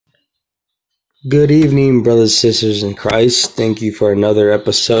Good evening, brothers and sisters in Christ. Thank you for another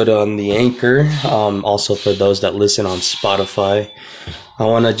episode on the Anchor. Also for those that listen on Spotify. I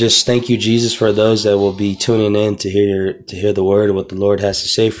want to just thank you, Jesus, for those that will be tuning in to hear the word of what the Lord has to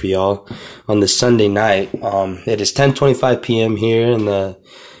say for y'all on this Sunday night. It is 10:25 p.m. here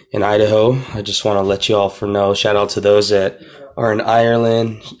in Idaho. I just want to let you all know. Shout out to those that are in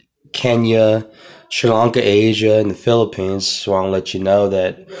Ireland, Kenya, Sri Lanka, Asia, and the Philippines. So I want to let you know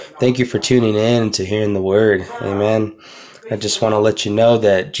that thank you for tuning in and to hearing the word. Amen. I just want to let you know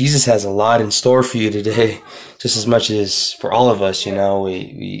that Jesus has a lot in store for you today, just as much as for all of us,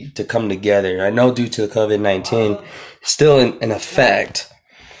 we to come together. I know due to the COVID-19 still in effect,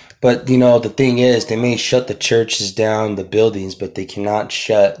 but the thing is, they may shut the churches down, the buildings, but they cannot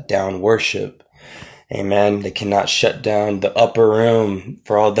shut down worship. Amen. They cannot shut down the upper room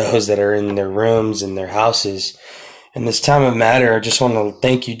for all those that are in their rooms and their houses. In this time of matter, I just want to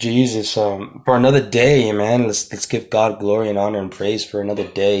thank you, Jesus, for another day, man. Let's give God glory and honor and praise for another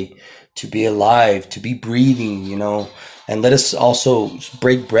day to be alive, to be breathing, and let us also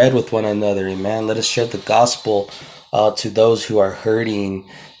break bread with one another, amen. Let us share the gospel to those who are hurting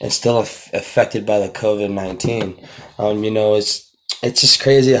and still affected by the COVID-19. It's just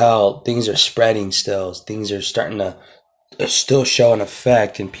crazy how things are spreading still. Things are starting to still show an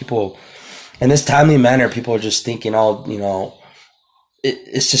effect, and people, in this timely manner, people are just thinking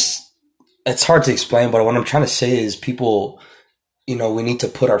it's hard to explain, but what I'm trying to say is people, we need to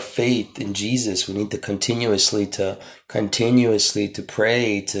put our faith in Jesus. We need to continuously to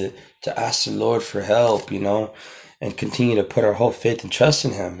pray, to ask the Lord for help, and continue to put our whole faith and trust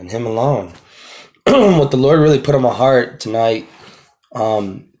in Him and Him alone. What the Lord really put on my heart tonight,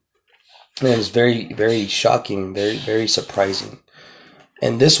 and it's very, very shocking, very, very surprising.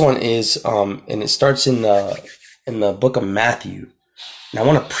 And this one is, and it starts in the book of Matthew. And I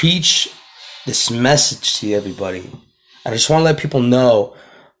want to preach this message to everybody. I just want to let people know,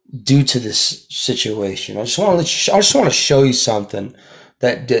 due to this situation, I just want to show you something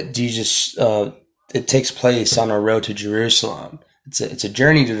that Jesus, it takes place on our road to Jerusalem. It's a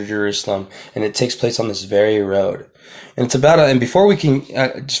journey to Jerusalem, and it takes place on this very road. And it's about and before we can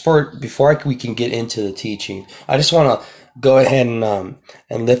we can get into the teaching, I just want to go ahead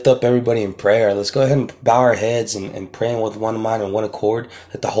and lift up everybody in prayer. Let's go ahead and bow our heads and pray with one mind and one accord,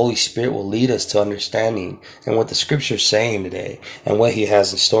 that the Holy Spirit will lead us to understanding and what the Scripture is saying today and what He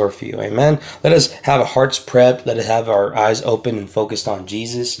has in store for you. Amen. Let us have our hearts prepped. Let us have our eyes open and focused on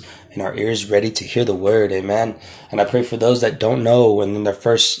Jesus, and our ears ready to hear the word. Amen. And I pray for those that don't know and in their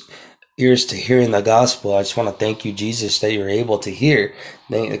first ears to hearing the gospel, I just want to thank you, Jesus, that you're able to hear,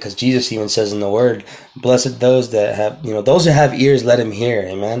 because Jesus even says in the word, blessed those that have, those who have ears, let them hear.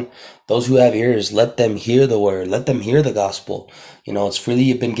 Amen. Those who have ears, let them hear the word, let them hear the gospel. It's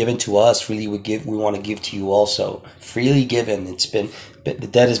freely been given to us, freely we want to give to you also. Freely given. The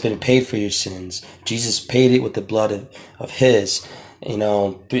debt has been paid for your sins. Jesus paid it with the blood of His.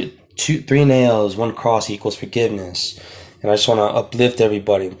 Three nails, one cross equals forgiveness. And I just want to uplift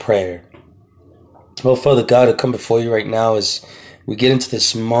everybody in prayer. Well, Father God, I come before you right now as we get into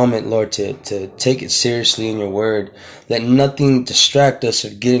this moment, Lord, to take it seriously in your word. Let nothing distract us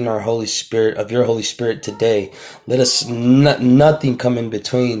of getting your Holy Spirit today. Let us nothing come in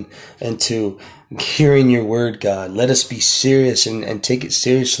between and to hearing your word, God. Let us be serious and take it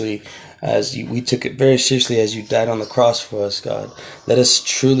seriously as we took it very seriously as you died on the cross for us, God. Let us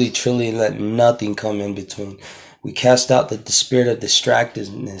truly, truly let nothing come in between. We cast out the spirit of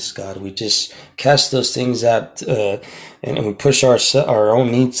distractedness, God. We just cast those things out, and we push our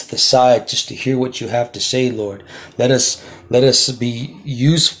own needs to the side just to hear what you have to say, Lord. Let us be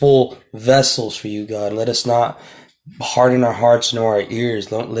useful vessels for you, God. Let us not harden our hearts nor our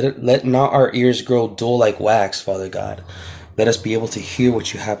ears. Let not our ears grow dull like wax, Father God. Let us be able to hear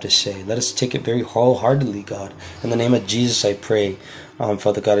what you have to say. Let us take it very wholeheartedly, God. In the name of Jesus, I pray.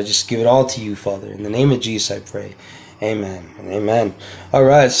 Father God, I just give it all to you, Father. In the name of Jesus, I pray. Amen and amen. All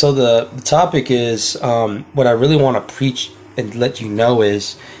right, so the topic is what I really want to preach and let you know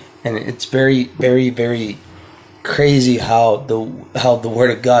is, and it's very, very, very crazy how the Word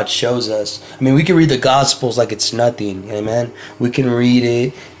of God shows us. I mean, we can read the Gospels like it's nothing, amen. We can read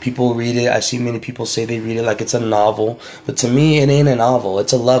it. People read it. I see many people say they read it like it's a novel, but to me, it ain't a novel.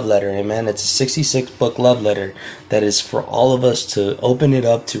 It's a love letter, amen. It's a 66-book love letter that is for all of us to open it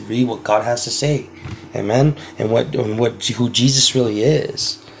up to read what God has to say, amen, and who Jesus really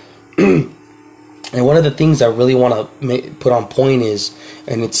is. And one of the things I really want to put on point is,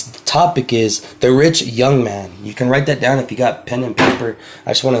 and the topic is the rich young man. You can write that down if you got pen and paper.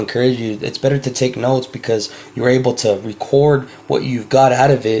 I just want to encourage you. It's better to take notes because you're able to record what you've got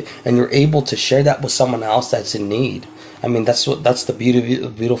out of it, and you're able to share that with someone else that's in need. I mean, that's the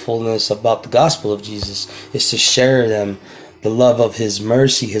beautifulness about the gospel of Jesus, is to share them the love of his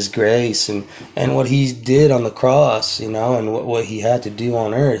mercy, his grace, and what he did on the cross, and what he had to do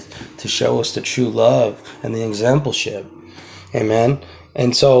on earth to show us the true love and the exampleship. Amen.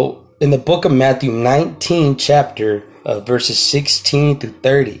 And so in the book of Matthew 19 chapter, verses 16 through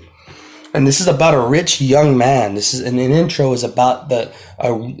 30, and this is about a rich young man. This is an intro is about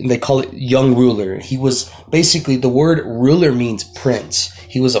they call it young ruler. He was basically, the word ruler means prince.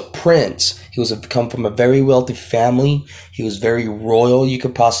 He was a prince. He was come from a very wealthy family. He was very royal, you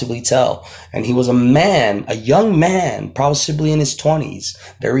could possibly tell. And he was a young man, possibly in his 20s,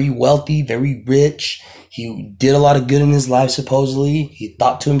 very wealthy, very rich. He did a lot of good in his life, supposedly. He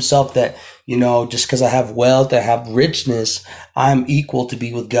thought to himself that, just because I have wealth, I have richness, I'm equal to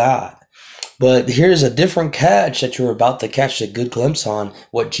be with God. But here's a different catch that you're about to catch a good glimpse on,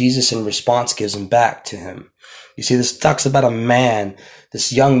 what Jesus in response gives him back to him. You see, this talks about a man,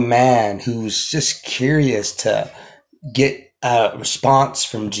 this young man who's just curious to get a response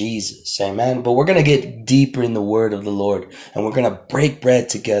from Jesus. Amen. But we're going to get deeper in the word of the Lord, and we're going to break bread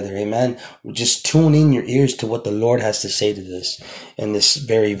together. Amen. Just tune in your ears to what the Lord has to say to this in this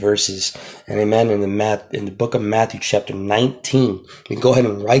very verses. And amen. In the book of Matthew chapter 19, you can go ahead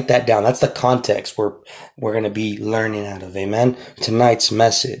and write that down. That's the context we're going to be learning out of. Amen. Tonight's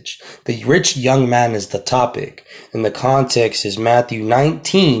message. The rich young man is the topic, and the context is Matthew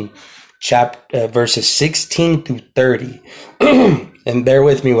 19 verses 16 through 30. And bear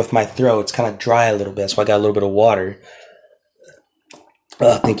with me with my throat. It's kind of dry a little bit, so I got a little bit of water.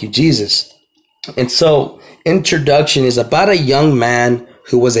 Thank you, Jesus. And so, introduction is about a young man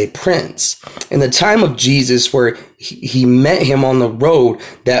who was a prince. In the time of Jesus, where he met him on the road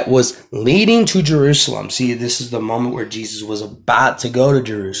that was leading to Jerusalem. See, this is the moment where Jesus was about to go to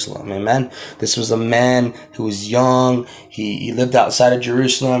Jerusalem. Amen. This was a man who was young. He lived outside of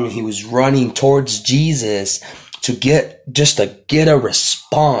Jerusalem, and he was running towards Jesus to get a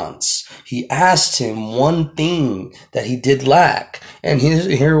response. He asked him one thing that he did lack. And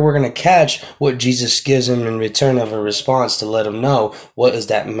here we're going to catch what Jesus gives him in return of a response to let him know what is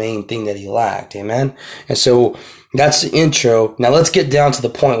that main thing that he lacked. Amen. And so that's the intro. Now let's get down to the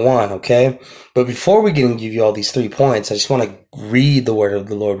point one, okay? But before we can give you all these 3 points, I just want to read the word of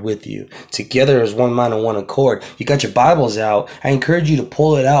the Lord with you. Together as one mind and one accord. You got your Bibles out. I encourage you to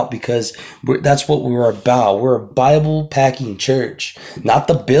pull it out, because that's what we're about. We're a Bible packing church. Not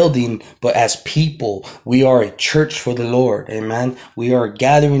the building, but as people. We are a church for the Lord. Amen. We are a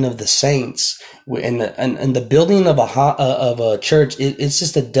gathering of the saints. And the building of a church, it's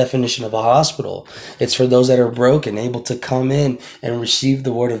just a definition of a hospital. It's for those that are broken, able to come in and receive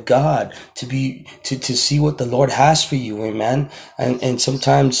the word of God, to see what the Lord has for you. Amen. And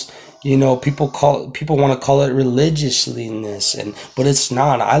sometimes, people want to call it religiousness, but it's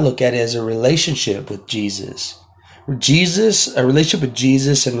not. I look at it as a relationship with Jesus. A relationship with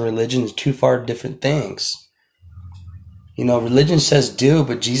Jesus and religion is two far different things. Religion says do,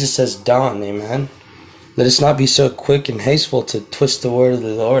 but Jesus says done. Amen. Let us not be so quick and hasteful to twist the word of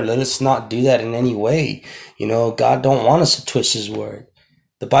the Lord. Let us not do that in any way. God don't want us to twist his word.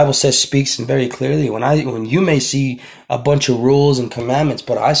 The Bible speaks very clearly. When you may see a bunch of rules and commandments,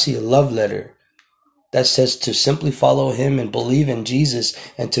 but I see a love letter that says to simply follow him and believe in Jesus,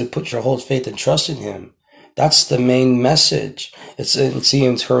 and to put your whole faith and trust in him. That's the main message.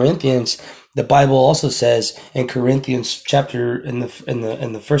 In Corinthians, the Bible also says in Corinthians chapter, in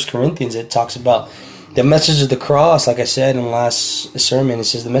the First Corinthians, it talks about the message of the cross. Like I said in the last sermon, it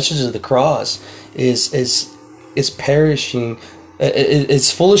says the message of the cross is perishing.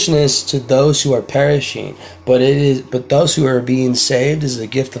 It's foolishness to those who are perishing, but those who are being saved is a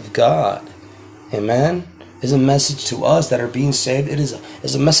gift of God. Amen. It's a message to us that are being saved. It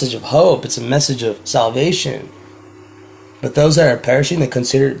is a message of hope. It's a message of salvation. But those that are perishing, they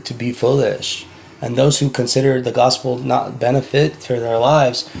consider it to be foolish. And those who consider the gospel not benefit for their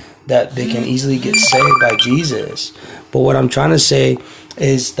lives, that they can easily get saved by Jesus. But what I'm trying to say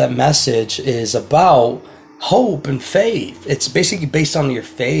is that message is about hope and faith. It's basically based on your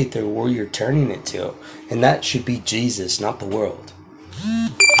faith or where you're turning it to. And that should be Jesus, not the world.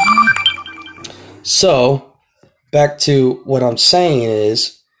 So, back to what I'm saying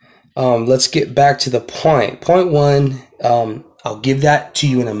is, let's get back to the point. Point one, I'll give that to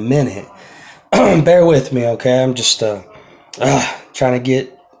you in a minute. Bear with me, okay? I'm just trying to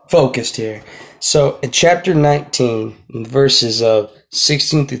get focused here. So in chapter 19, in verses of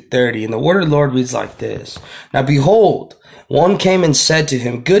 16 through 30, and the word of the Lord reads like this. Now behold, one came and said to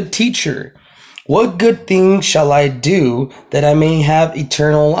him, Good teacher, what good thing shall I do that I may have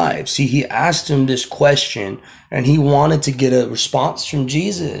eternal life? See, he asked him this question and he wanted to get a response from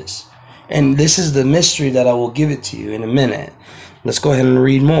Jesus. And this is the mystery that I will give it to you in a minute. Let's go ahead and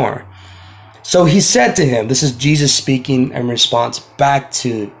read more. So he said to him, this is Jesus speaking in response back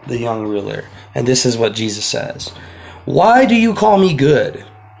to the young ruler. And this is what Jesus says. Why do you call me good?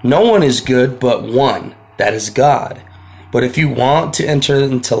 No one is good but one, that is God. But if you want to enter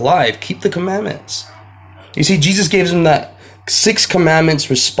into life, keep the commandments. You see, Jesus gave him that 6 commandments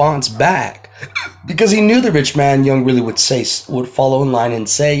response back because he knew the rich man young really would follow in line and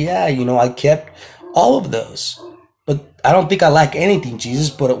say, yeah, I kept all of those. But I don't think I lack anything, Jesus,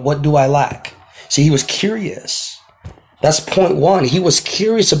 but what do I lack? See, he was curious. That's point 1. He was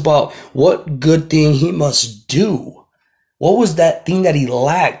curious about what good thing he must do. What was that thing that he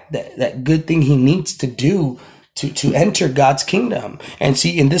lacked, that good thing he needs to do to enter God's kingdom? And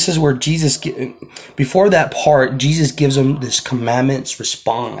see, and this is where Jesus, before that part, Jesus gives him this commandments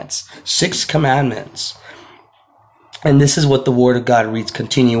response, 6 commandments. And this is what the word of God reads,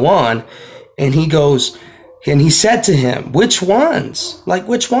 continue on. And he goes, and he said to him, which ones? Like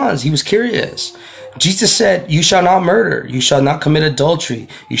which ones? He was curious. Jesus said, you shall not murder. You shall not commit adultery.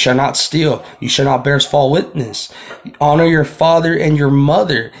 You shall not steal. You shall not bear false witness. Honor your father and your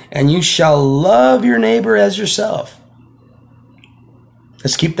mother, and you shall love your neighbor as yourself.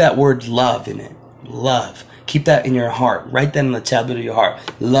 Let's keep that word love in it. Love. Keep that in your heart. Write that in the tablet of your heart.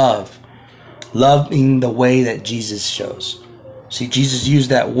 Love. Love in the way that Jesus shows. See, Jesus used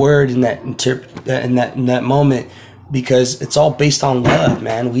that word in that moment because it's all based on love,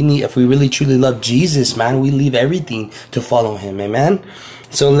 man. If we really truly love Jesus, man, we leave everything to follow him. Amen.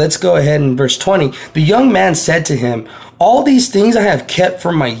 So let's go ahead in verse 20. The young man said to him, all these things I have kept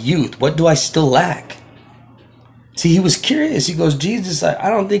from my youth. What do I still lack? See, he was curious. He goes, Jesus, I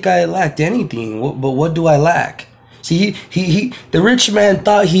don't think I lacked anything, but what do I lack? See, the rich man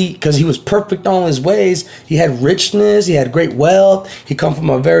thought because he was perfect on his ways, he had richness, he had great wealth, he come from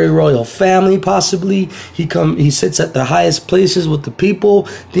a very royal family, possibly. He sits at the highest places with the people,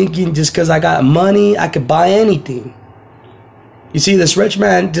 thinking just because I got money, I could buy anything. You see, this rich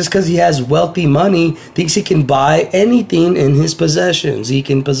man, just because he has wealthy money, thinks he can buy anything in his possessions he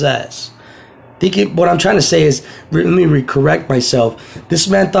can possess. What I'm trying to say is, let me correct myself. This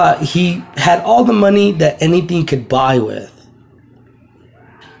man thought he had all the money that anything could buy with.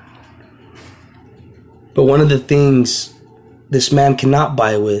 But one of the things this man cannot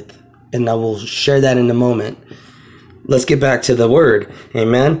buy with, and I will share that in a moment. Let's get back to the word.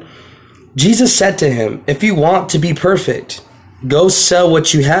 Amen. Jesus said to him, if you want to be perfect, go sell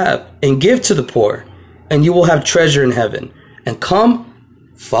what you have and give to the poor, and you will have treasure in heaven. And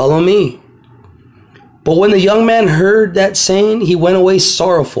come, follow me. But when the young man heard that saying, he went away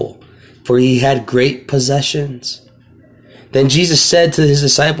sorrowful, for he had great possessions. Then Jesus said to his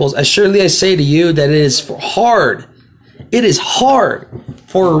disciples, assuredly I say to you that it is hard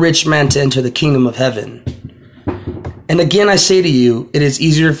for a rich man to enter the kingdom of heaven. And again I say to you, it is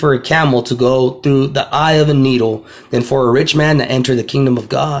easier for a camel to go through the eye of a needle than for a rich man to enter the kingdom of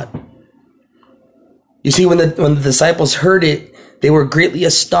God. You see, when the disciples heard it, they were greatly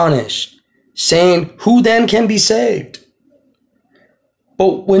astonished, saying, who then can be saved?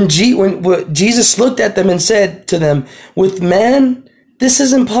 But when Jesus looked at them and said to them, with man, this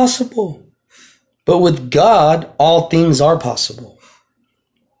is impossible, but with God, all things are possible.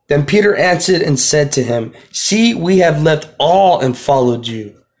 Then Peter answered and said to him, see, we have left all and followed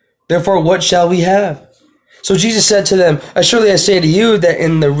you. Therefore, what shall we have? So Jesus said to them, assuredly I say to you that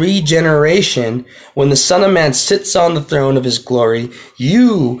in the regeneration, when the Son of Man sits on the throne of his glory,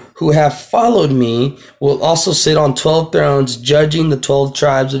 you who have followed me will also sit on 12 thrones, judging the 12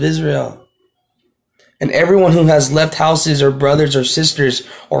 tribes of Israel. And everyone who has left houses or brothers or sisters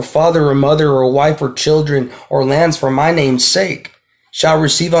or father or mother or wife or children or lands for my name's sake shall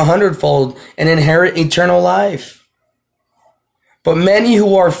receive 100-fold and inherit eternal life. But many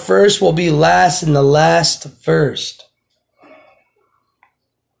who are first will be last, and the last first.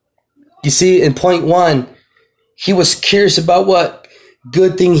 You see, in point 1, he was curious about what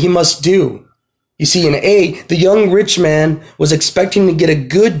good thing he must do. You see, in A, the young rich man was expecting to get a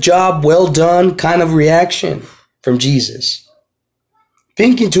good job, well done kind of reaction from Jesus.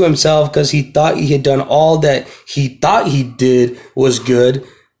 Thinking to himself, because he thought he had done all that he thought he did was good,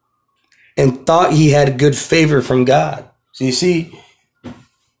 and thought he had good favor from God. So you see,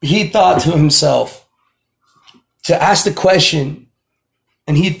 he thought to himself to ask the question,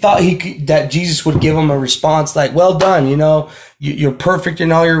 And he thought that Jesus would give him a response like, well done, you're perfect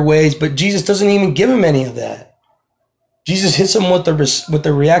in all your ways. But Jesus doesn't even give him any of that. Jesus hits him with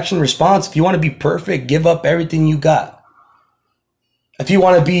the reaction response. If you want to be perfect, give up everything you got. If you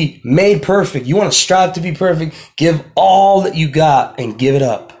want to be made perfect, you want to strive to be perfect, give all that you got and give it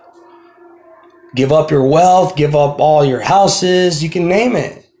up. Give up your wealth, give up all your houses, you can name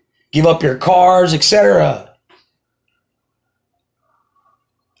it. Give up your cars, etc.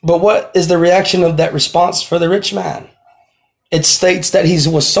 But what is the reaction of that response for the rich man? It states that he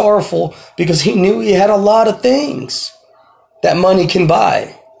was sorrowful because he knew he had a lot of things that money can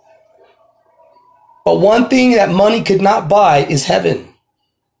buy. But one thing that money could not buy is heaven.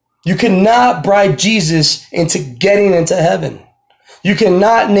 You cannot bribe Jesus into getting into heaven. You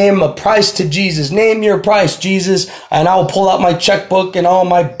cannot name a price to Jesus. Name your price, Jesus, and I'll pull out my checkbook and all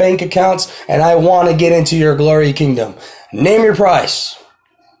my bank accounts, and I want to get into your glory kingdom. Name your price.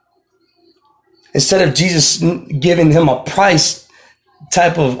 Instead of Jesus giving him a price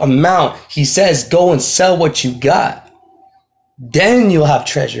type of amount, he says, go and sell what you got. Then you'll have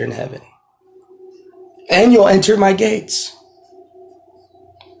treasure in heaven. And you'll enter my gates.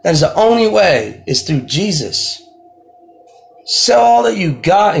 That is the only way, is through Jesus. Sell all that you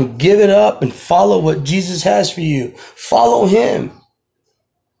got and give it up and follow what Jesus has for you. Follow him.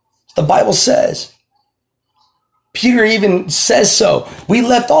 The Bible says. Peter even says so. We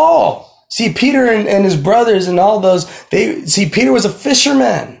left all. See, Peter and his brothers and all those, Peter was a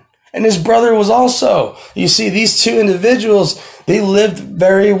fisherman. And his brother was also. You see, these two individuals, they lived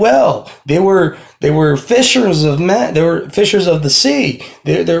very well. They were fishers of men. They were fishers of the sea.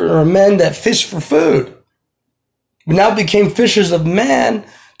 They were men that fished for food. But now became fishers of man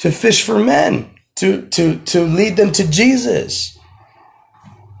to fish for men, to lead them to Jesus.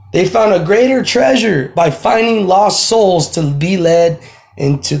 They found a greater treasure by finding lost souls to be led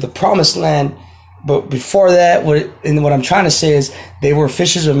into the promised land. But before that, what I'm trying to say is they were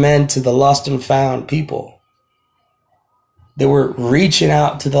fishers of men to the lost and found people. They were reaching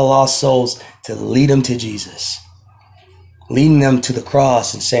out to the lost souls to lead them to Jesus. Leading them to the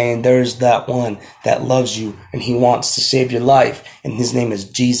cross and saying, there's that one that loves you and he wants to save your life. And his name is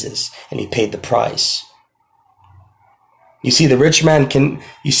Jesus. And he paid the price. You see, the rich man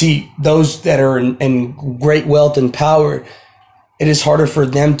you see those that are in great wealth and power, it is harder for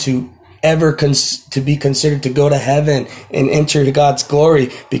them to ever to be considered to go to heaven and enter to God's glory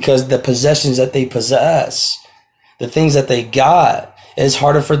because the possessions that they possess, the things that they got, it is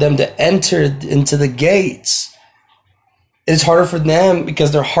harder for them to enter into the gates. It's harder for them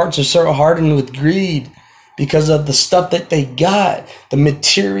because their hearts are so hardened with greed because of the stuff that they got, the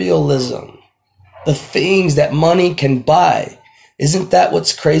materialism, the things that money can buy. Isn't that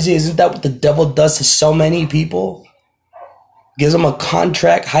what's crazy? Isn't that what the devil does to so many people? Gives them a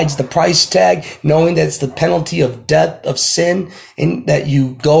contract, hides the price tag, knowing that it's the penalty of death, of sin, and that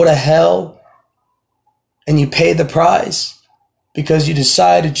you go to hell and you pay the price because you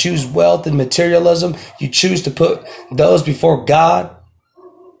decide to choose wealth and materialism. You choose to put those before God,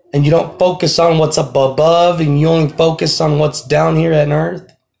 and you don't focus on what's up above, and you only focus on what's down here on earth.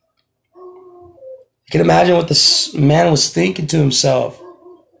 You can imagine what this man was thinking to himself.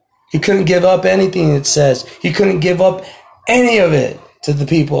 He couldn't give up anything, it says. He couldn't give up any of it to the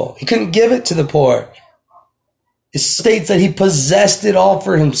people. He couldn't give it to the poor. It states that he possessed it all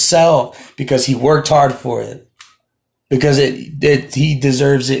for himself because he worked hard for it. Because he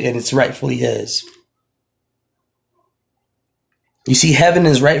deserves it and it's rightfully his. You see, heaven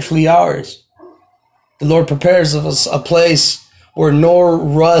is rightfully ours. The Lord prepares us a place where nor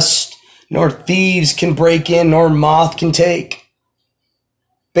rust, nor thieves can break in, nor moth can take.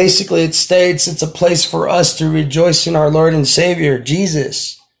 Basically, it states it's a place for us to rejoice in our Lord and Savior,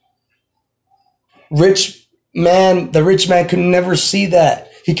 Jesus. The rich man could never see that.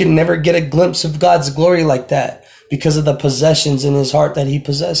 He could never get a glimpse of God's glory like that because of the possessions in his heart that he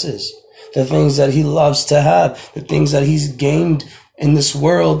possesses, the things that he loves to have, the things that he's gained in this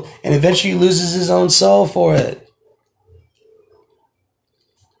world, and eventually loses his own soul for it.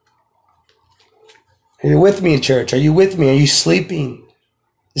 Are you with me, church? Are you with me? Are you sleeping?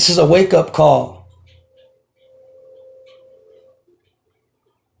 This is a wake-up call.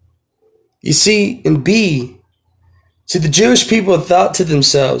 You see, in B, the Jewish people thought to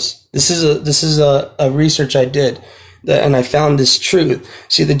themselves, this is a research I did, and I found this truth.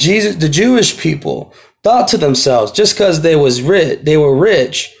 See, the Jewish people thought to themselves, just because they were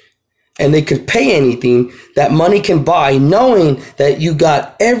rich, and they could pay anything that money can buy, knowing that you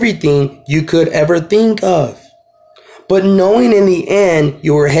got everything you could ever think of. But knowing in the end,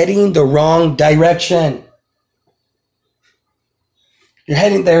 you were heading the wrong direction.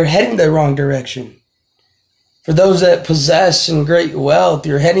 They're heading the wrong direction. For those that possess in great wealth,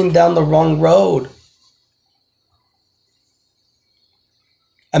 you're heading down the wrong road.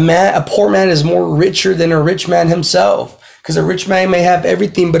 A poor man is more richer than a rich man himself, because a rich man may have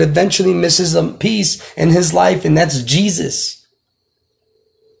everything, but eventually misses a piece in his life, and that's Jesus.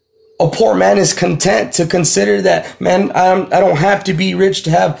 A poor man is content to consider that, man, I don't have to be rich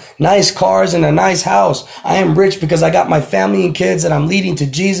to have nice cars and a nice house. I am rich because I got my family and kids that I'm leading to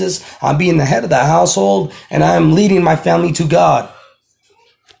Jesus. I'm being the head of the household, and I am leading my family to God.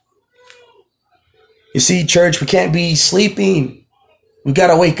 You see, church, we can't be sleeping. We got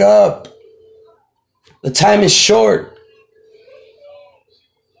to wake up. The time is short.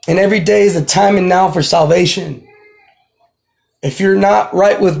 And every day is the time and now for salvation. If you're not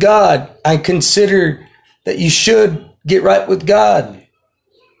right with God, I consider that you should get right with God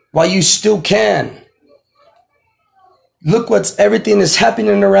while you still can. Look everything is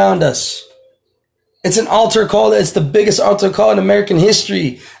happening around us. It's an altar call. It's the biggest altar call in American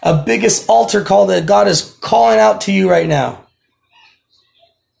history. A biggest altar call that God is calling out to you right now.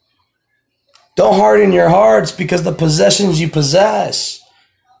 Don't harden your hearts because the possessions you possess.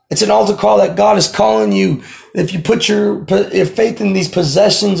 It's an altar call that God is calling you. If you put your faith in these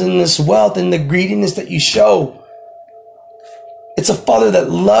possessions and this wealth and the greediness that you show, it's a Father that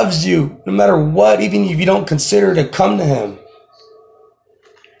loves you no matter what, even if you don't consider to come to Him.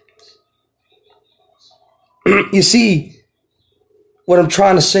 You see what I'm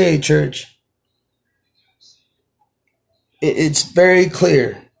trying to say, church? It's very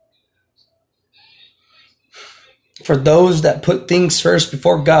clear. For those that put things first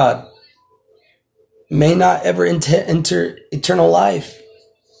before God may not ever enter eternal life.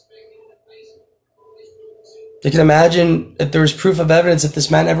 You can imagine if there was proof of evidence that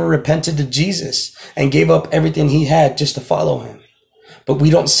this man ever repented to Jesus and gave up everything he had just to follow Him. But we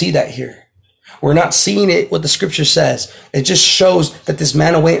don't see that here. We're not seeing it what the scripture says. It just shows that this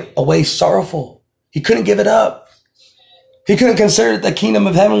man went away sorrowful. He couldn't give it up. He couldn't consider that the kingdom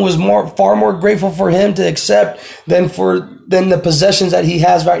of heaven was far more grateful for him to accept than the possessions that he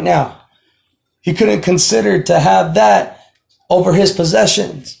has right now. He couldn't consider to have that over his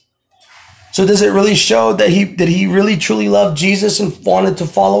possessions. So does it really show that he really truly loved Jesus and wanted to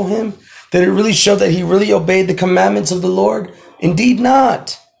follow Him? Did it really show that he really obeyed the commandments of the Lord? Indeed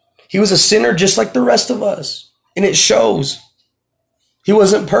not. He was a sinner just like the rest of us. And it shows. He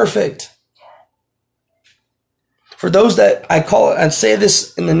wasn't perfect. For those that I call, and say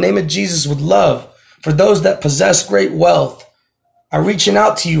this in the name of Jesus with love, for those that possess great wealth, I'm reaching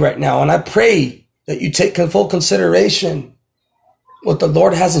out to you right now, and I pray that you take in full consideration what the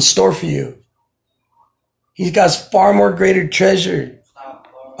Lord has in store for you. He's got far more greater treasure,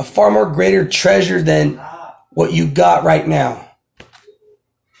 a far more greater treasure than what you got right now.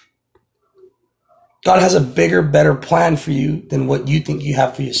 God has a bigger, better plan for you than what you think you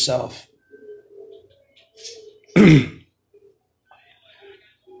have for yourself.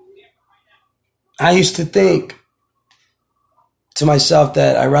 I used to think to myself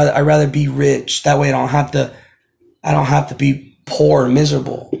that I'd rather be rich. That way I don't have to be poor and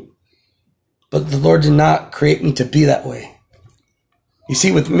miserable. But the Lord did not create me to be that way. You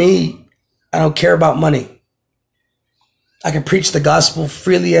see, with me, I don't care about money. I can preach the gospel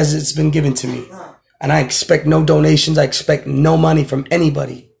freely as it's been given to me. And I expect no donations. I expect no money from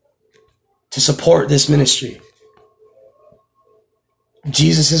anybody to support this ministry.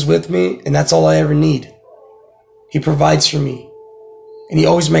 Jesus is with me, and that's all I ever need. He provides for me. And He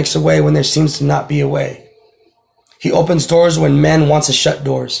always makes a way when there seems to not be a way. He opens doors when man wants to shut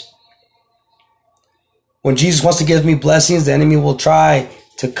doors. When Jesus wants to give me blessings, the enemy will try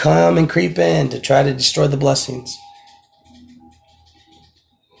to come and creep in to try to destroy the blessings.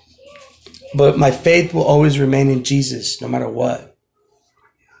 But my faith will always remain in Jesus, no matter what.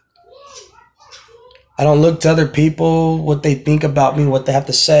 I don't look to other people, what they think about me, what they have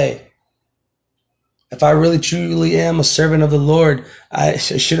to say. If I really truly am a servant of the Lord, it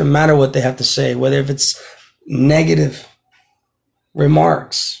shouldn't matter what they have to say, whether if it's negative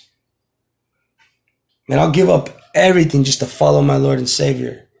remarks. And I'll give up everything just to follow my Lord and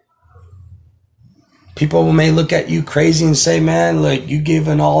Savior. People may look at you crazy and say, man, like you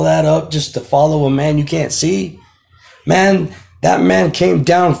giving all that up just to follow a man you can't see. Man, that man came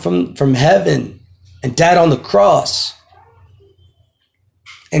down from heaven and died on the cross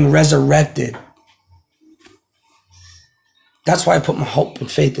and resurrected. That's why I put my hope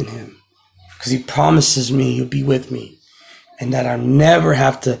and faith in Him, because He promises me He'll be with me and that I'll never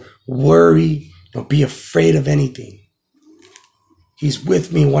have to worry nor be afraid of anything. He's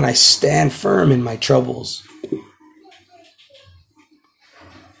with me when I stand firm in my troubles.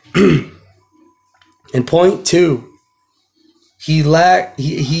 And point two, he lacked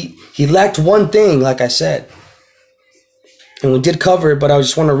one thing, like I said. And we did cover it, but I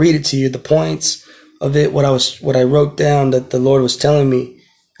just want to read it to you, the points of it, what I wrote down that the Lord was telling me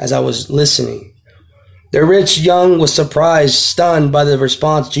as I was listening. The rich young was surprised, stunned by the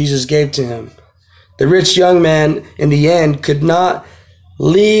response Jesus gave to him. The rich young man, in the end, could not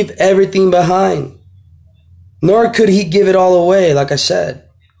leave everything behind, nor could he give it all away, like I said.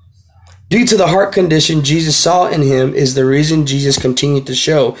 Due to the heart condition Jesus saw in him is the reason Jesus continued to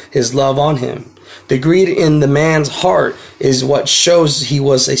show his love on him. The greed in the man's heart is what shows he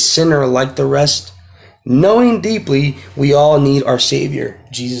was a sinner like the rest, knowing deeply we all need our Savior,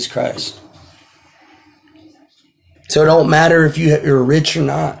 Jesus Christ. So it don't matter if you're rich or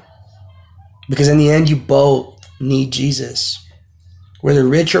not, because in the end you both need Jesus. Whether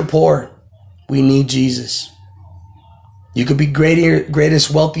rich or poor, we need Jesus. You could be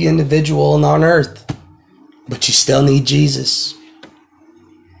greatest wealthy individual on earth, but you still need Jesus.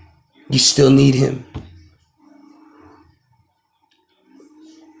 You still need him.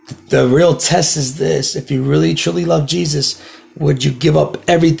 The real test is this. If you really truly love Jesus, would you give up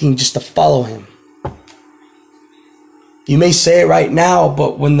everything just to follow him? You may say it right now,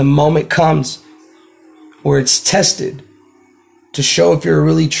 but when the moment comes where it's tested to show if you're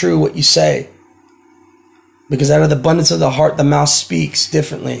really true what you say, because out of the abundance of the heart, the mouth speaks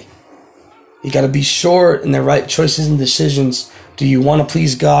differently. You got to be sure in the right choices and decisions. Do you want to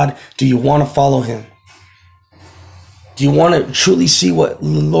please God? Do you want to follow him? Do you want to truly see what the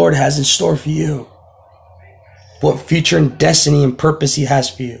Lord has in store for you? What future and destiny and purpose he has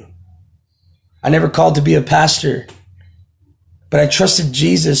for you? I never called to be a pastor, but I trusted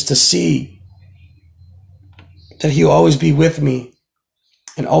Jesus to see that he'll always be with me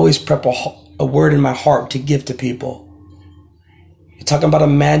and always prep a word in my heart to give to people. You're talking about a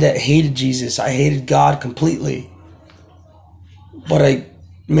man that hated Jesus. I hated God completely. But I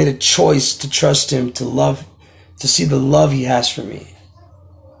made a choice to trust him, to see the love he has for me.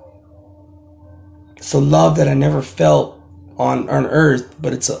 It's a love that I never felt on earth,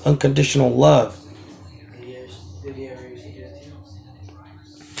 but it's an unconditional love.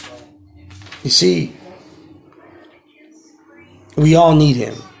 You see, we all need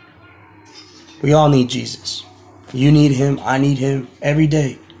him. We all need Jesus. You need him. I need him every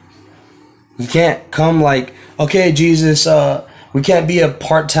day. We can't come like, okay, Jesus, we can't be a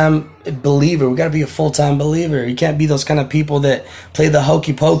part-time believer. We got to be a full-time believer. You can't be those kind of people that play the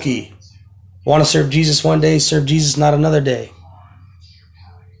hokey pokey. Want to serve Jesus one day, serve Jesus not another day.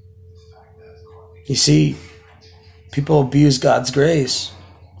 You see, people abuse God's grace.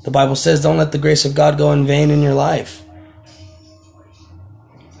 The Bible says don't let the grace of God go in vain in your life.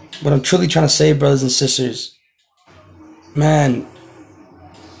 What I'm truly trying to say, brothers and sisters, man,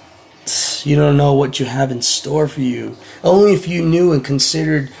 you don't know what you have in store for you. Only if you knew and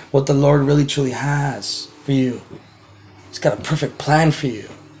considered what the Lord really truly has for you. He's got a perfect plan for you.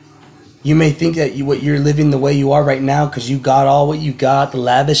 You may think that you're living the way you are right now because you got all what you got, the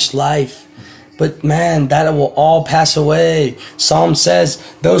lavish life. But man, that will all pass away. Psalm says,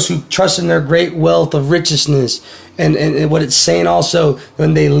 those who trust in their great wealth of richness, and what it's saying also,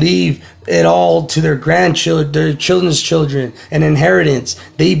 when they leave it all to their grandchildren, their children's children, an inheritance,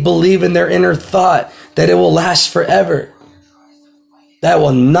 they believe in their inner thought that it will last forever. That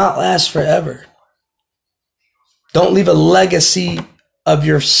will not last forever. Don't leave a legacy of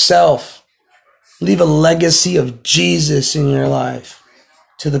yourself. Leave a legacy of Jesus in your life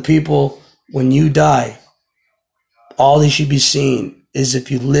to the people. When you die, all they should be seeing is if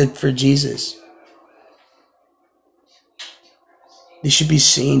you lived for Jesus. They should be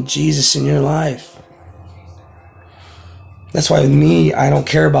seeing Jesus in your life. That's why with me, I don't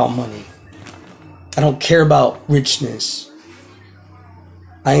care about money. I don't care about richness.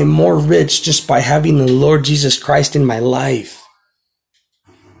 I am more rich just by having the Lord Jesus Christ in my life.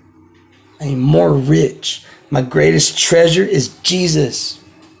 I am more rich. My greatest treasure is Jesus.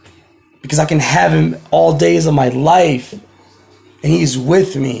 Because I can have him all days of my life. And he's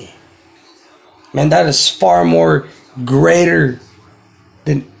with me. Man, that is far more greater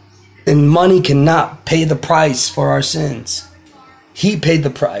than money cannot pay the price for our sins. He paid the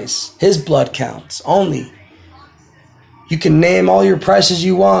price. His blood counts only. You can name all your prices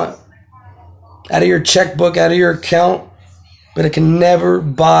you want out of your checkbook, out of your account, but it can never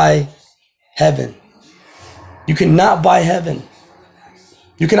buy heaven. You cannot buy heaven.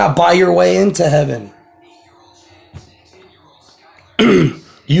 You cannot buy your way into heaven.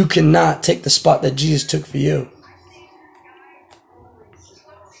 You cannot take the spot that Jesus took for you.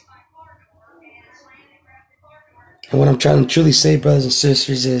 And what I'm trying to truly say, brothers and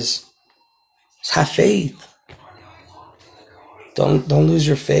sisters, is have faith. Don't lose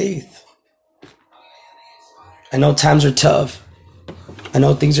your faith. I know times are tough. I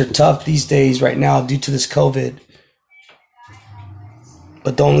know things are tough these days right now due to this COVID.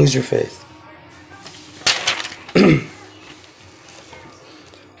 But don't lose your faith. The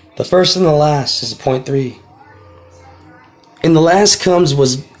first and the last is point 3. In the last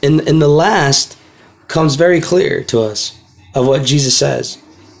comes very clear to us of what Jesus says.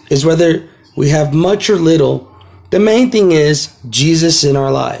 Is whether we have much or little, the main thing is Jesus in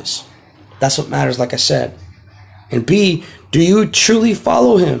our lives. That's what matters, like I said. And B, do you truly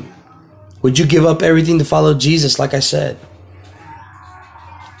follow him? Would you give up everything to follow Jesus, like I said?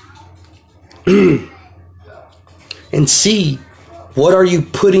 And C, what are you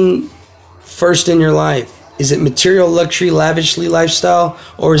putting first in your life? Is it material, luxury, lavishly lifestyle,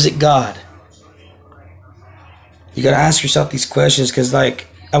 or is it God? You got to ask yourself these questions, because I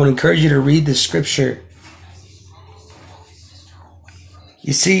would encourage you to read this scripture.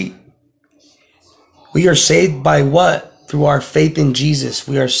 You see, we are saved by what? Through our faith in Jesus.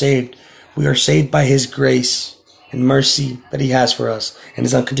 We are saved. We are saved by his grace and mercy that he has for us, and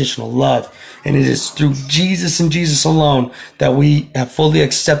his unconditional love. And it is through Jesus and Jesus alone that we have fully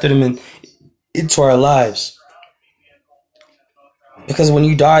accepted him into our lives. Because when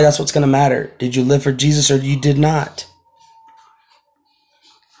you die, that's what's going to matter. Did you live for Jesus or you did not?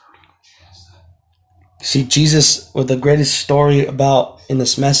 See, Jesus, what the greatest story about in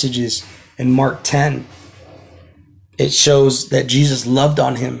this message is in Mark 10. It shows that Jesus loved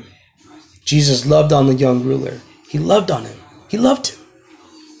on him. Jesus loved on the young ruler. He loved on him. He loved him.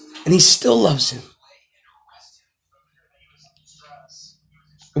 And he still loves him.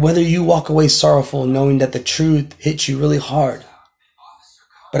 Whether you walk away sorrowful knowing that the truth hits you really hard.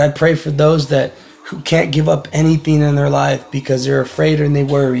 But I pray for those who can't give up anything in their life because they're afraid and they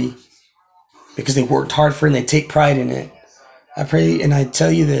worry. Because they worked hard for it and they take pride in it. I pray and I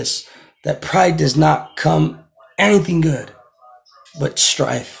tell you this, that pride does not come anything good, but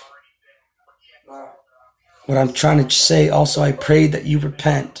strife. What I'm trying to say also, I pray that you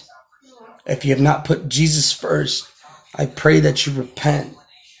repent. If you have not put Jesus first, I pray that you repent.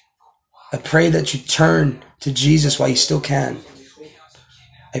 I pray that you turn to Jesus while you still can.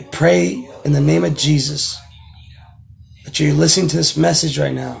 I pray in the name of Jesus that you're listening to this message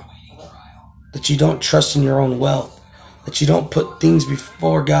right now, that you don't trust in your own wealth, that you don't put things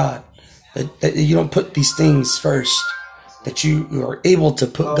before God, that you don't put these things first, that you are able to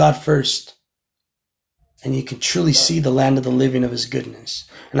put God first, and you can truly see the land of the living of his goodness.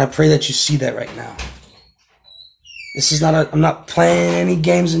 And I pray that you see that right now. This is I'm not playing any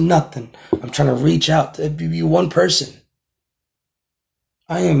games and nothing. I'm trying to reach out to be one person.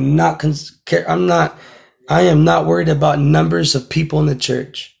 I am not worried about numbers of people in the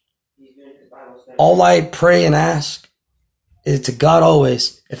church. All I pray and ask is to God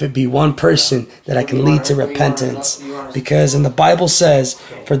always, if it be one person that I can lead to repentance. Because in the Bible says,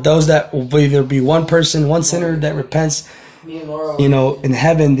 for those that will either be one person, one sinner that repents, in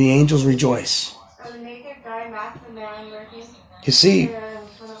heaven the angels rejoice. You see,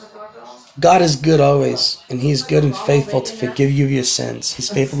 God is good always, and he is good and faithful to forgive you of your sins.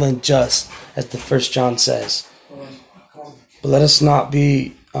 He's faithful and just, as the 1 John says. But let us not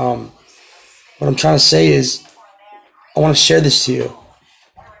be, what I'm trying to say is, I want to share this to you.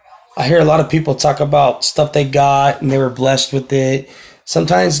 I hear a lot of people talk about stuff they got and they were blessed with it.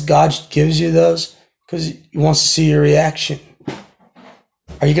 Sometimes God gives you those because he wants to see your reaction.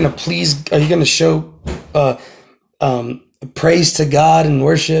 Are you going to show praise to God and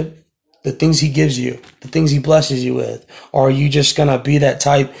worship the things he gives you, the things he blesses you with? Or are you just going to be that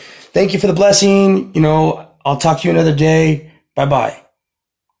type, thank you for the blessing, I'll talk to you another day, bye-bye.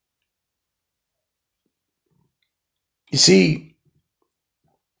 You see,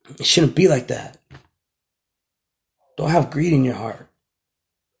 it shouldn't be like that. Don't have greed in your heart.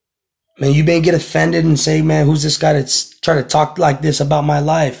 Man, you may get offended and say, man, who's this guy that's trying to talk like this about my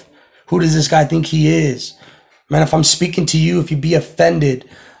life? Who does this guy think he is? Man, if I'm speaking to you, if you be offended,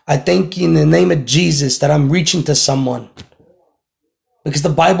 I thank you in the name of Jesus that I'm reaching to someone. Because the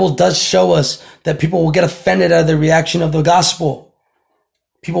Bible does show us that people will get offended at the reaction of the gospel.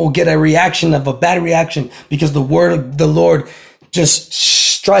 People will get a reaction of a bad reaction because the word of the Lord just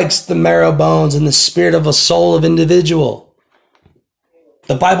strikes the marrow bones and the spirit of a soul of individual.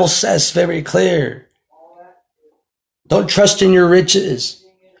 The Bible says very clear, don't trust in your riches.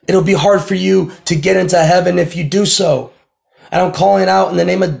 It'll be hard for you to get into heaven if you do so. And I'm calling out in the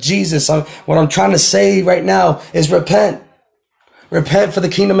name of Jesus. What I'm trying to say right now is repent. Repent, for the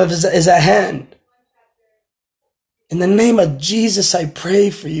kingdom is at hand. In the name of Jesus, I pray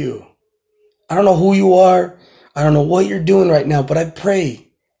for you. I don't know who you are. I don't know what you're doing right now, but I pray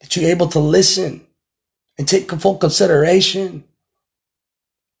that you're able to listen and take full consideration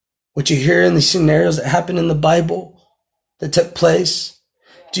what you hear in these scenarios that happen in the Bible that took place.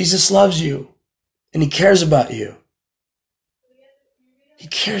 Jesus loves you and he cares about you. He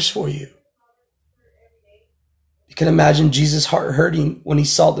cares for you. You can imagine Jesus' heart hurting when he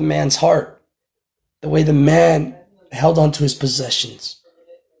saw the man's heart, the way the man held on to his possessions,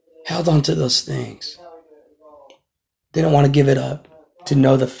 held on to those things. Didn't want to give it up, to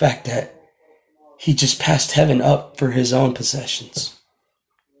know the fact that he just passed heaven up for his own possessions.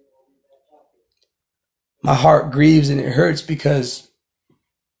 My heart grieves and it hurts because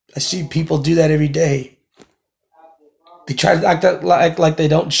I see people do that every day. They try to act like they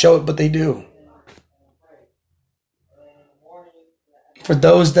don't show it, but they do. For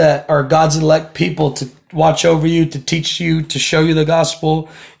those that are God's elect people to watch over you, to teach you, to show you the gospel,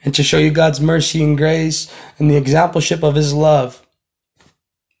 and to show you God's mercy and grace and the exampleship of his love.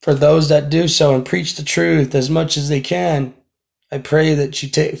 For those that do so and preach the truth as much as they can, I pray that you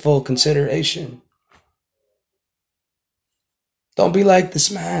take full consideration. Don't be like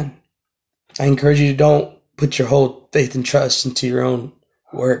this man. I encourage you to don't put your whole faith and trust into your own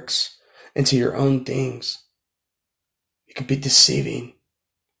works, into your own things. It could be deceiving.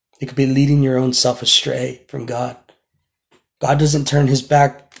 It could be leading your own self astray from God. God doesn't turn his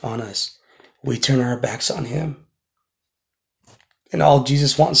back on us. We turn our backs on him. And all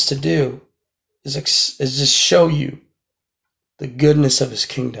Jesus wants to do is just show you the goodness of his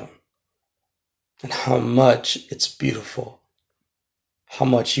kingdom and how much it's beautiful, how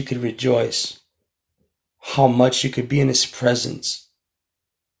much you could rejoice, how much you could be in his presence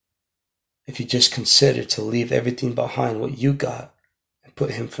if you just consider to leave everything behind what you got and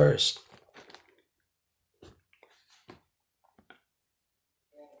put him first.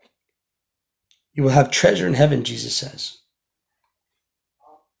 You will have treasure in heaven, Jesus says.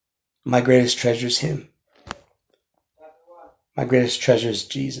 My greatest treasure is him. My greatest treasure is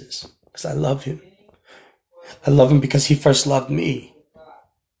Jesus, because I love him. I love him because he first loved me.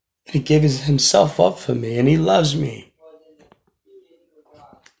 And he gave himself up for me, and he loves me.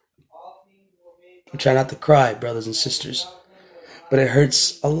 I try not to cry, brothers and sisters, but it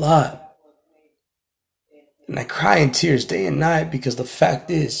hurts a lot. And I cry in tears day and night because the fact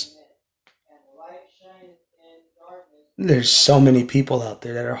is, there's so many people out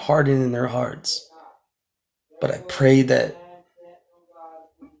there that are hardened in their hearts. But I pray that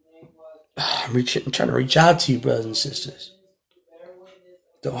I'm trying to reach out to you, brothers and sisters.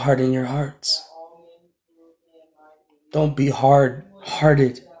 Don't harden your hearts. Don't be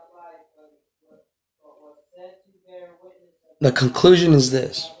hard-hearted. The conclusion is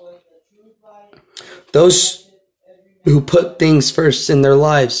this. Those who put things first in their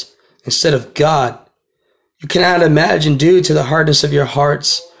lives instead of God, you cannot imagine, due to the hardness of your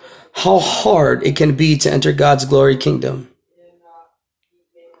hearts, how hard it can be to enter God's glory kingdom.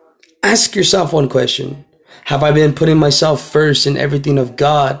 Ask yourself one question. Have I been putting myself first in everything of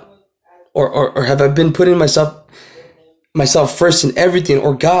God? Or have I been putting myself first in everything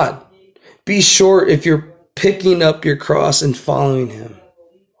or God? Be sure if you're picking up your cross and following him.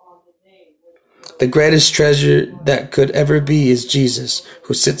 The greatest treasure that could ever be is Jesus,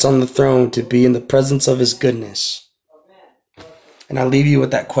 who sits on the throne to be in the presence of his goodness. And I leave you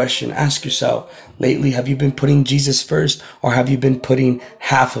with that question. Ask yourself, lately, have you been putting Jesus first, or have you been putting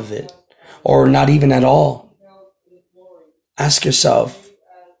half of it, or not even at all? Ask yourself.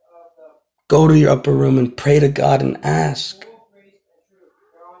 Go to your upper room and pray to God and ask.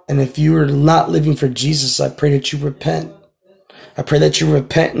 And if you are not living for Jesus, I pray that you repent. I pray that you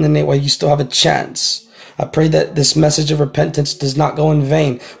repent in the name while you still have a chance. I pray that this message of repentance does not go in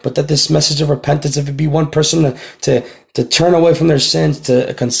vain, but that this message of repentance, if it be one person to turn away from their sins,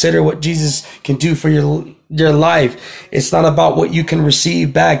 to consider what Jesus can do for your life. It's not about what you can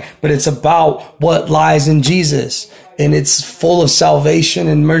receive back, but it's about what lies in Jesus. And it's full of salvation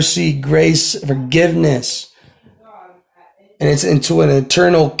and mercy, grace, forgiveness. And it's into an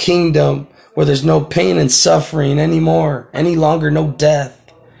eternal kingdom where there's no pain and suffering anymore, any longer, no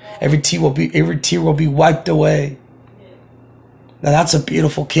death. Every tear will be wiped away. Now that's a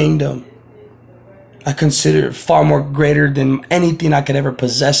beautiful kingdom. I consider it far more greater than anything I could ever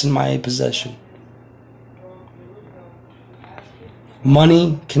possess in my possession.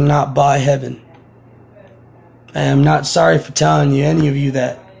 Money cannot buy heaven. I am not sorry for telling you, any of you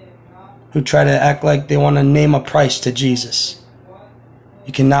that who try to act like they want to name a price to Jesus.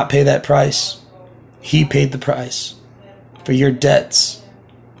 You cannot pay that price. He paid the price for your debts,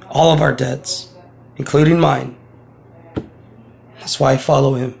 all of our debts, including mine. That's why I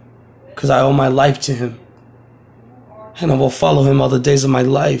follow him, because I owe my life to him. And I will follow him all the days of my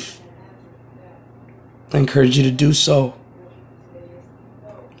life. I encourage you to do so.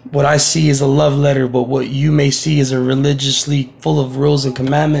 What I see is a love letter, but what you may see is a religiously full of rules and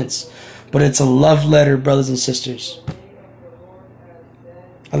commandments. But it's a love letter, brothers and sisters.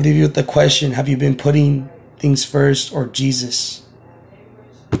 I'll leave you with the question, have you been putting things first or Jesus?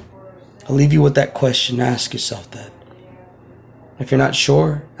 I'll leave you with that question. Ask yourself that. If you're not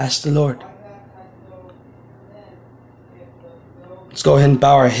sure, ask the Lord. Let's go ahead and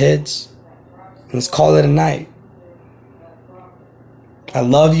bow our heads. And let's call it a night. I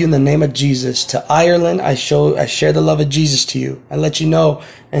love you in the name of Jesus. To Ireland, I share the love of Jesus to you. I let you know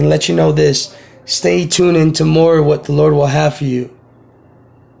this. Stay tuned into more of what the Lord will have for you.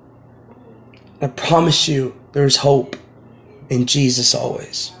 I promise you, there's hope in Jesus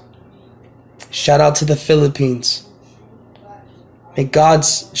always. Shout out to the Philippines. May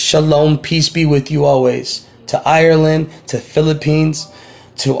God's shalom, peace be with you always. To Ireland, to Philippines,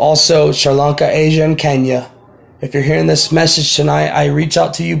 to also Sri Lanka, Asia, and Kenya. If you're hearing this message tonight, I reach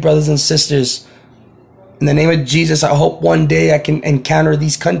out to you, brothers and sisters. In the name of Jesus, I hope one day I can encounter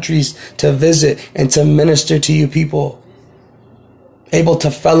these countries to visit and to minister to you people. Able to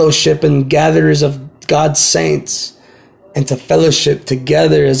fellowship and gatherers of God's saints and to fellowship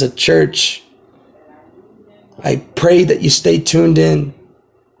together as a church. I pray that you stay tuned in.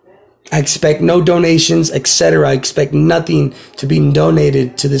 I expect no donations, etc. I expect nothing to be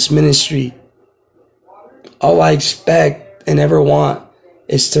donated to this ministry. All I expect and ever want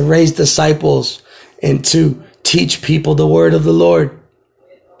is to raise disciples and to teach people the word of the Lord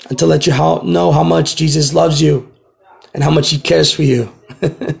and to let you know how much Jesus loves you and how much he cares for you,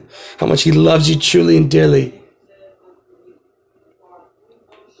 how much he loves you truly and dearly.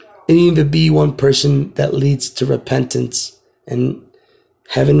 And even be one person that leads to repentance, and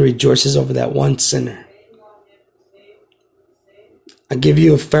heaven rejoices over that one sinner. I give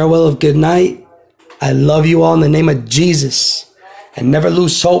you a farewell of good night. I love you all in the name of Jesus. And never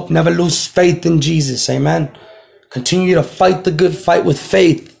lose hope, never lose faith in Jesus. Amen. Continue to fight the good fight with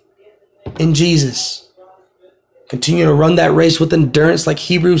faith in Jesus. Continue to run that race with endurance like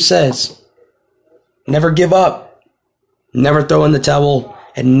Hebrews says. Never give up. Never throw in the towel.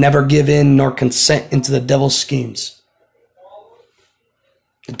 And never give in nor consent into the devil's schemes.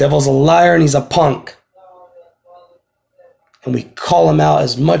 The devil's a liar and he's a punk. And we call him out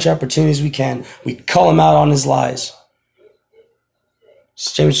as much opportunity as we can. We call him out on his lies.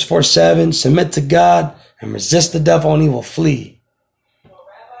 James 4:7, submit to God and resist the devil and he will flee.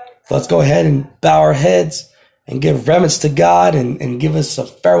 So let's go ahead and bow our heads and give reverence to God and give us a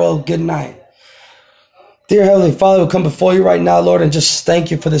farewell good night. Dear Heavenly Father, we come before you right now, Lord, and just thank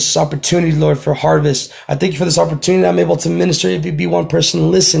you for this opportunity, Lord, for harvest. I thank you for this opportunity I'm able to minister if you be one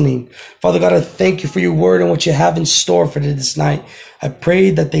person listening. Father God, I thank you for your word and what you have in store for this night. I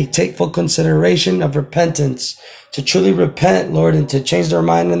pray that they take full consideration of repentance, to truly repent, Lord, and to change their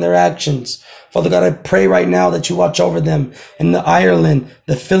mind and their actions. Father God, I pray right now that you watch over them in the Ireland,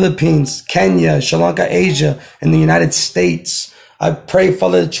 the Philippines, Kenya, Sri Lanka, Asia, and the United States. I pray,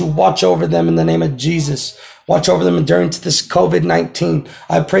 Father, that you watch over them in the name of Jesus. Watch over them during this COVID-19.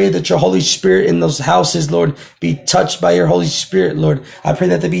 I pray that your Holy Spirit in those houses, Lord, be touched by your Holy Spirit, Lord. I pray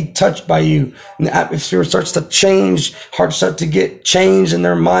that they be touched by you. And the atmosphere starts to change. Hearts start to get changed and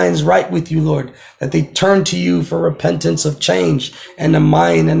their minds right with you, Lord. That they turn to you for repentance of change and a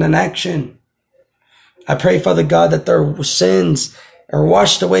mind and an action. I pray, Father God, that their sins are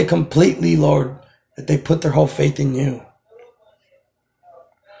washed away completely, Lord. That they put their whole faith in you.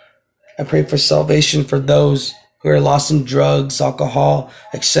 I pray for salvation for those who are lost in drugs, alcohol,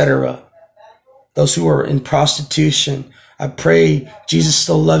 etc. Those who are in prostitution. I pray Jesus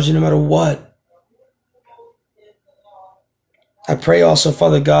still loves you no matter what. I pray also,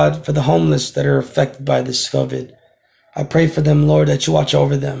 Father God, for the homeless that are affected by this COVID. I pray for them, Lord, that you watch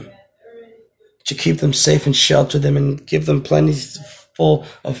over them. That you keep them safe and shelter them and give them plenty full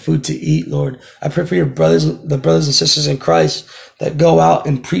of food to eat, Lord. I pray for the brothers and sisters in Christ that go out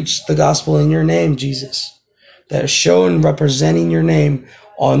and preach the gospel in your name, Jesus. That are showing, representing your name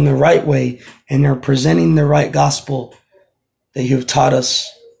on the right way and are presenting the right gospel that you've taught us.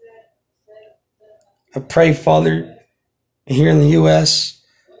 I pray, Father, here in the U.S.,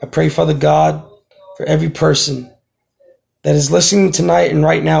 I pray, Father God, for every person that is listening tonight and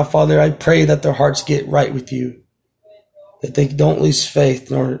right now, Father. I pray that their hearts get right with you. That they don't lose faith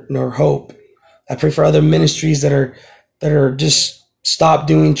nor hope. I pray for other ministries that are just stop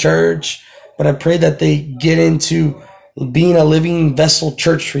doing church, but I pray that they get into being a living vessel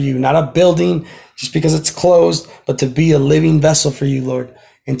church for you, not a building just because it's closed, but to be a living vessel for you, Lord,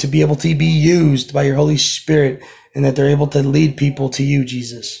 and to be able to be used by your Holy Spirit, and that they're able to lead people to you,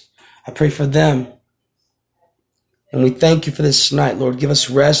 Jesus. I pray for them. And we thank you for this night, Lord. Give us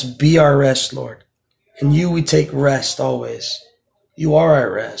rest. Be our rest, Lord. In you we take rest always. You are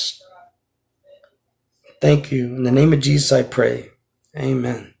our rest. Thank you. In the name of Jesus I pray.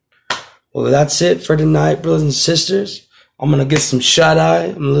 Amen. Well, that's it for tonight, brothers and sisters. I'm going to get some shut-eye.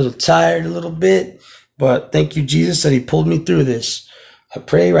 I'm a little tired a little bit. But thank you, Jesus, that he pulled me through this. I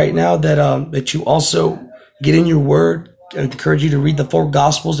pray right now that you also get in your word. I encourage you to read the 4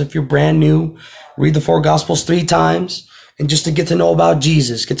 Gospels. If you're brand new, read the 4 Gospels 3 times. And just to get to know about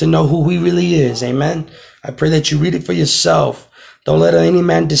Jesus, get to know who he really is. Amen. I pray that you read it for yourself. Don't let any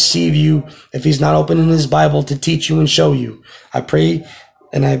man deceive you if he's not opening his Bible to teach you and show you. I pray,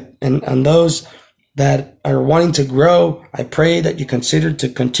 and those that are wanting to grow, I pray that you consider to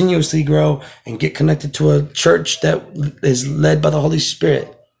continuously grow and get connected to a church that is led by the Holy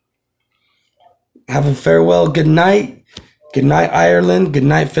Spirit. Have a farewell. Good night. Good night, Ireland. Good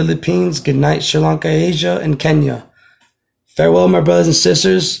night, Philippines. Good night, Sri Lanka, Asia, and Kenya. Farewell, my brothers and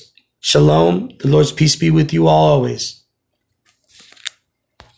sisters. Shalom. The Lord's peace be with you all always.